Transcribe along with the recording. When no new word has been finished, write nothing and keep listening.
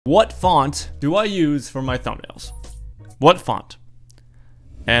What font do I use for my thumbnails? What font?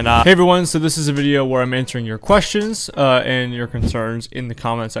 And hey everyone, so this is a video where I'm answering your questions and your concerns in the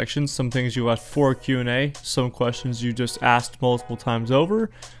comment section. Some things you left for Q&A, some questions you just asked multiple times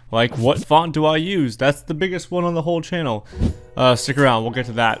over, like what font do I use? That's the biggest one on the whole channel. Stick around, we'll get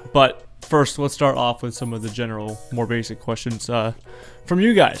to that. But first, let's start off with some of the general, more basic questions from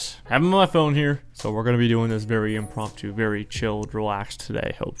you guys. I have them on my phone here, so we're going to be doing this very impromptu, very chilled, relaxed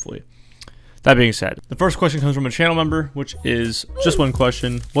today, hopefully. That being said, the first question comes from a channel member, which is just one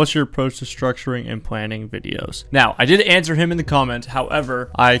question. What's your approach to structuring and planning videos? Now, I did answer him in the comment.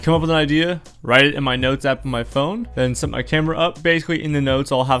 However, I come up with an idea, write it in my notes app on my phone, then set my camera up. Basically, in the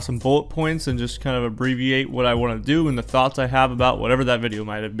notes, I'll have some bullet points and just kind of abbreviate what I want to do and the thoughts I have about whatever that video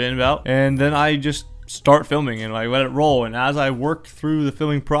might have been about. And then I just start filming and I let it roll, and as I work through the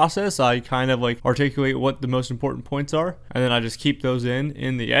filming process, I kind of like articulate what the most important points are, and then I just keep those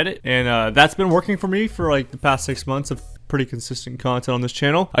in the edit. And that's been working for me for like the past 6 months of pretty consistent content on this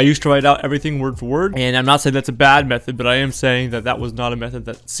channel. I used to write out everything word for word, and I'm not saying that's a bad method, but I am saying that that was not a method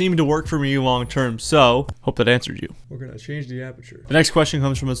that seemed to work for me long term. So hope that answered you. We're gonna change the aperture. The next question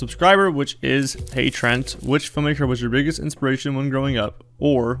comes from a subscriber, which is, hey Trent, which filmmaker was your biggest inspiration when growing up,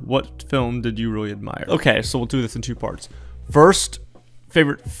 or what film did you really admire? Okay, so we'll do this in two parts. First,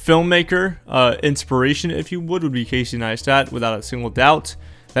 favorite filmmaker inspiration, if you would be Casey Neistat, without a single doubt.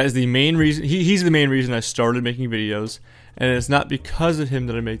 That is the main reason. He's the main reason I started making videos, and it's not because of him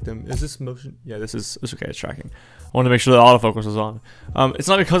that I make them. Is this motion? Yeah, this is. It's okay. It's tracking. I want to make sure the autofocus is on. It's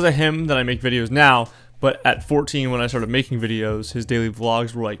not because of him that I make videos now, but at 14, when I started making videos, his daily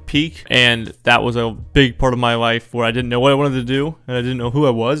vlogs were like peak, and that was a big part of my life where I didn't know what I wanted to do, and I didn't know who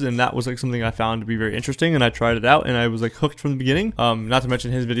I was, and that was like something I found to be very interesting, and I tried it out, and I was like hooked from the beginning. Not to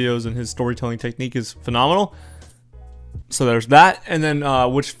mention his videos and his storytelling technique is phenomenal. So there's that. And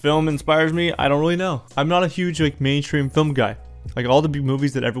then which film inspires me, I don't really know. I'm not a huge like mainstream film guy. Like all the big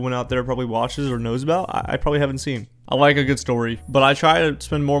movies that everyone out there probably watches or knows about, I probably haven't seen. I like a good story, but I try to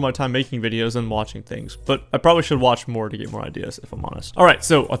spend more of my time making videos than watching things. But I probably should watch more to get more ideas, if I'm honest. Alright,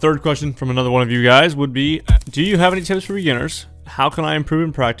 so a third question from another one of you guys would be, do you have any tips for beginners? How can I improve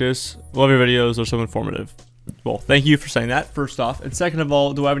and practice? Love your videos, they're so informative. Well, thank you for saying that, first off. And second of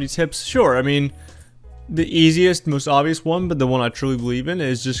all, do I have any tips? Sure, I mean, the easiest, most obvious one, but the one I truly believe in,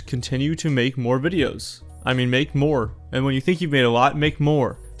 is just continue to make more videos. I mean, make more. And when you think you've made a lot, make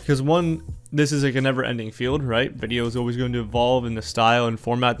more. Because one, this is like a never-ending field, right? Video is always going to evolve in the style and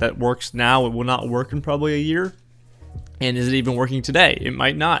format that works now. It will not work in probably a year. And is it even working today? It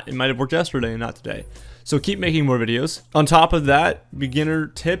might not. It might have worked yesterday and not today. So keep making more videos. On top of that, beginner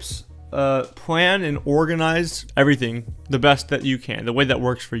tips. Plan and organize everything the best that you can, the way that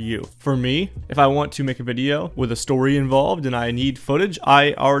works for you. For me, if I want to make a video with a story involved and I need footage,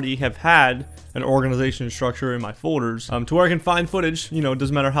 I already have had an organization structure in my folders to where I can find footage, you know, it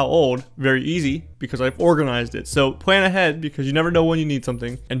doesn't matter how old, very easy because I've organized it. So plan ahead because you never know when you need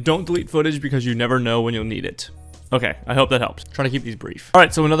something, and don't delete footage because you never know when you'll need it. Okay, I hope that helps. Trying to keep these brief. All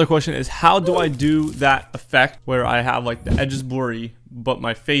right, so another question is, how do I do that effect where I have like the edges blurry, but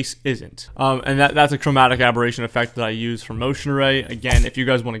my face isn't? And that's a chromatic aberration effect that I use for Motion Array. Again, if you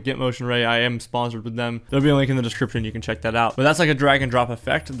guys want to get Motion Array, I am sponsored with them. There'll be a link in the description. You can check that out. But that's like a drag and drop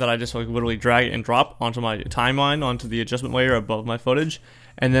effect that I just like literally drag and drop onto my timeline, onto the adjustment layer above my footage.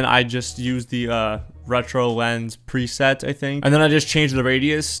 And then I just use the retro lens preset, I think. And then I just change the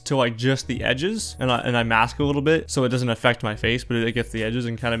radius to like just the edges, and I mask a little bit so it doesn't affect my face, but it gets the edges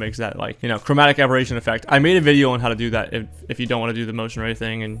and kind of makes that like, you know, chromatic aberration effect. I made a video on how to do that if you don't want to do the Motion Array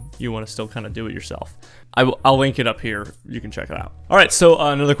thing and you want to still kind of do it yourself. I'll link it up here. You can check it out. All right, so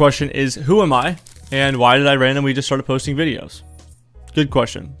another question is, who am I and why did I randomly just start posting videos? Good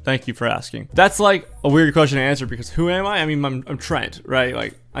question. Thank you for asking. That's like a weird question to answer because who am I? I mean, I'm Trent, right?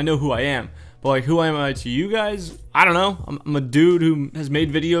 Like, I know who I am. But like, who am I to you guys? I don't know. I'm a dude who has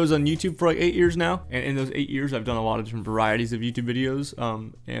made videos on YouTube for like 8 years now. And in those 8 years, I've done a lot of different varieties of YouTube videos.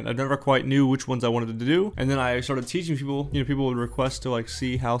 And I never quite knew which ones I wanted to do. And then I started teaching people, you know, people would request to like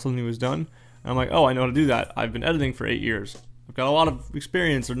see how something was done. And I'm like, oh, I know how to do that. I've been editing for 8 years. I've got a lot of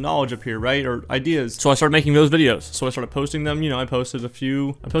experience or knowledge up here, right? Or ideas. So I started making those videos. So I started posting them. You know, I posted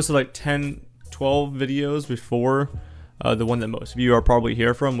like 10, 12 videos before the one that most of you are probably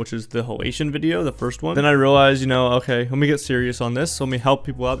here from, which is the Halation video, the first one. Then I realized, you know, okay, let me get serious on this. So let me help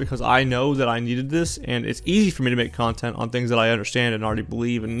people out because I know that I needed this, and it's easy for me to make content on things that I understand and already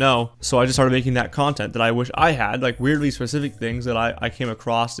believe and know. So I just started making that content that I wish I had, like weirdly specific things that I came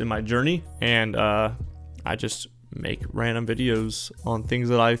across in my journey, and I just make random videos on things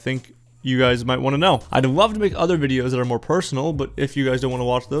that I think you guys might want to know. I'd love to make other videos that are more personal, but if you guys don't want to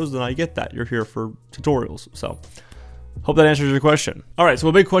watch those, then I get that. You're here for tutorials. So hope that answers your question. All right, so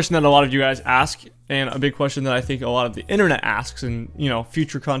a big question that a lot of you guys ask, and a big question that I think a lot of the internet asks, and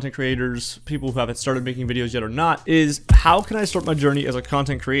future content creators, people who haven't started making videos yet or not, is how can I start my journey as a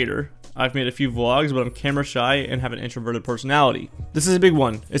content creator? I've made a few vlogs, but I'm camera shy and have an introverted personality. This is a big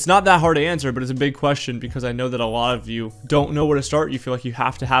one. It's not that hard to answer, but it's a big question because I know that a lot of you don't know where to start. You feel like you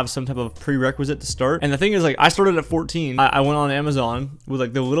have to have some type of prerequisite to start. And the thing is, like, I started at 14. I went on Amazon with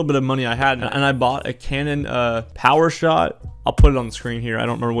like the little bit of money I had, and I bought a Canon PowerShot. I'll put it on the screen here. I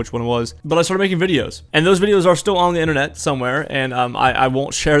don't remember which one it was, but I started making videos, and those videos are still on the internet somewhere, and I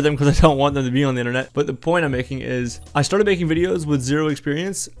won't share them because I don't want them to be on the internet. But the point I'm making is I started making videos with zero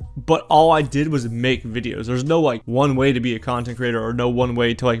experience, but all I did was make videos. There's no like one way to be a content creator or no one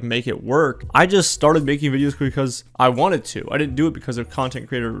way to like make it work. I just started making videos because I wanted to. I didn't do it because a content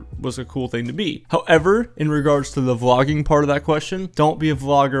creator was a cool thing to be. However, in regards to the vlogging part of that question, don't be a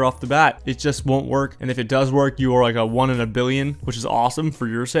vlogger off the bat. It just won't work. And if it does work, you are like a 1 in a billion, which is awesome for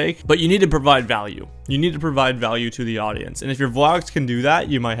your sake, but you need to provide value. You need to provide value to the audience. And if your vlogs can do that,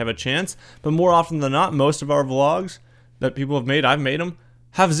 you might have a chance. But more often than not, most of our vlogs that people have made, I've made them,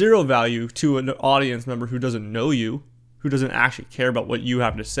 have zero value to an audience member who doesn't know you, who doesn't actually care about what you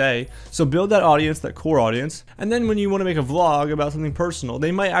have to say. So build that audience, that core audience, and then when you want to make a vlog about something personal,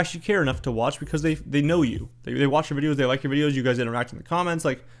 they might actually care enough to watch because they know you. They watch your videos, they like your videos, you guys interact in the comments,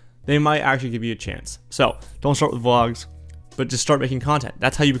 like they might actually give you a chance. So don't start with vlogs, but just start making content.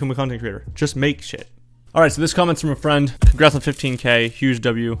 That's how you become a content creator. Just make shit. All right, so this comment's from a friend. Congrats on 15K, huge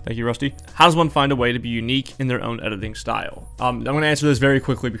W. Thank you, Rusty. How does one find a way to be unique in their own editing style? I'm gonna answer this very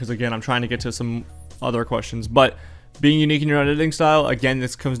quickly because again, I'm trying to get to some other questions, but being unique in your own editing style, again,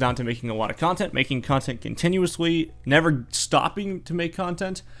 this comes down to making a lot of content, making content continuously, never stopping to make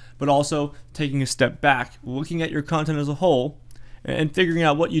content, but also taking a step back, looking at your content as a whole, and figuring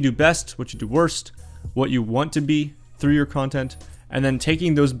out what you do best, what you do worst, what you want to be through your content, and then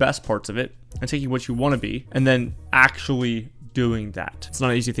taking those best parts of it and taking what you want to be and then actually doing that. It's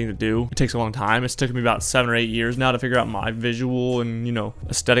not an easy thing to do. It takes a long time. It's taken me about 7 or 8 years now to figure out my visual and,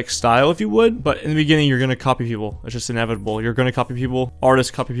 aesthetic style, if you would. But in the beginning, you're going to copy people. It's just inevitable. You're going to copy people.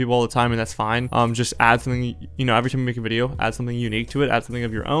 Artists copy people all the time, and that's fine. Just add something, every time you make a video, add something unique to it, add something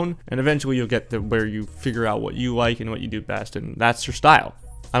of your own, and eventually you'll get to where you figure out what you like and what you do best, and that's your style.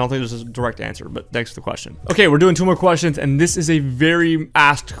 I don't think there's a direct answer, but thanks for the question. Okay, we're doing 2 more questions, and this is a very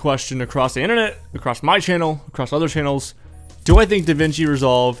asked question across the internet, across my channel, across other channels. Do I think DaVinci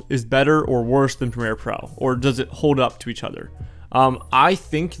Resolve is better or worse than Premiere Pro, or does it hold up to each other? I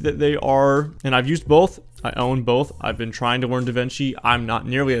think that they are, and I've used both. I own both. I've been trying to learn DaVinci. I'm not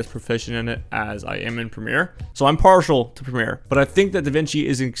nearly as proficient in it as I am in Premiere, so I'm partial to Premiere. But I think that DaVinci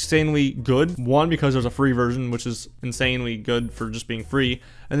is insanely good. 1, because there's a free version, which is insanely good for just being free.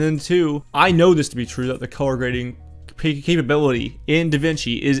 And then 2, I know this to be true, that the color grading capability in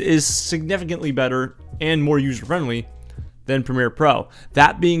DaVinci is significantly better and more user-friendly than Premiere Pro.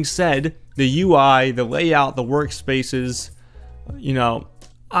 That being said, the UI, the layout, the workspaces,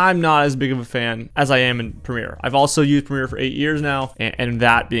 I'm not as big of a fan as I am in Premiere. I've also used Premiere for 8 years now, and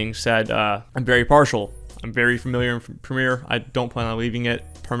that being said, I'm very partial. I'm very familiar in Premiere. I don't plan on leaving it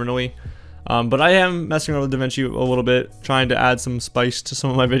permanently, but I am messing around with DaVinci a little bit, trying to add some spice to some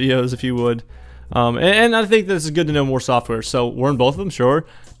of my videos, if you would. And I think this is good to know more software. So we're in both of them, sure.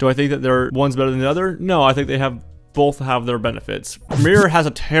 Do I think that one's better than the other? No, I think they both have their benefits. Premiere has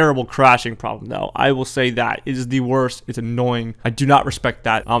a terrible crashing problem though. I will say that. It is the worst. It's annoying. I do not respect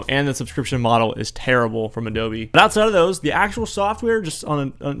that. And the subscription model is terrible from Adobe. But outside of those, the actual software, just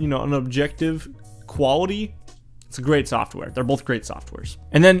on an objective quality, it's a great software. They're both great softwares.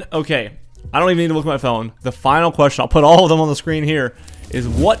 And then, okay, I don't even need to look at my phone. The final question, I'll put all of them on the screen here, is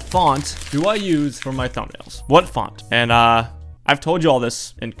what font do I use for my thumbnails? What font? And I've told you all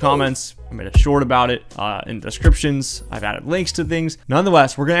this in comments. I made a short about it in descriptions. I've added links to things.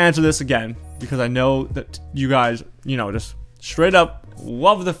 Nonetheless, we're gonna answer this again because I know that you guys, just straight up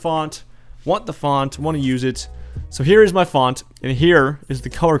love the font, want the font, want to use it. So here is my font, and here is the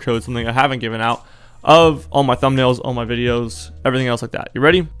color code, something I haven't given out, of all my thumbnails, all my videos, everything else like that. You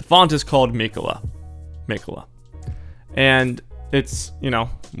ready? The font is called Makola. And it's,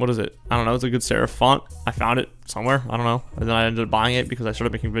 what is it? I don't know. It's a good serif font. I found it somewhere. I don't know. And then I ended up buying it because I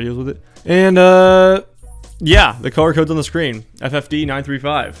started making videos with it. And yeah, the color code's on the screen. FFD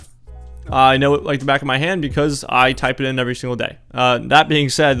 935. I know it like the back of my hand because I type it in every single day. That being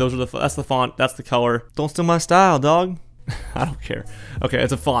said, that's the font. That's the color. Don't steal my style, dog. I don't care. Okay,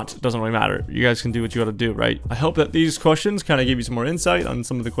 it's a font. It doesn't really matter. You guys can do what you gotta do, right? I hope that these questions kind of gave you some more insight on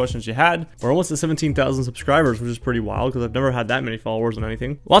some of the questions you had. We're almost at 17,000 subscribers, which is pretty wild because I've never had that many followers on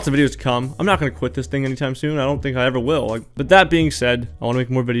anything. Lots of videos to come. I'm not gonna quit this thing anytime soon. I don't think I ever will. But that being said, I want to make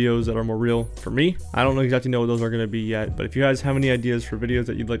more videos that are more real for me. I don't exactly know what those are gonna be yet, but if you guys have any ideas for videos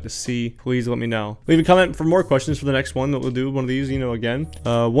that you'd like to see, please let me know. Leave a comment for more questions for the next one that we'll do one of these, you know, again.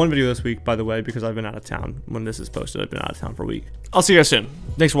 One video this week, by the way, because I've been out of town. When this is posted, I've been out of town for a week. I'll see you guys soon.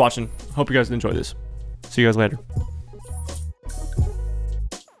 Thanks for watching. Hope you guys enjoyed this. See you guys later.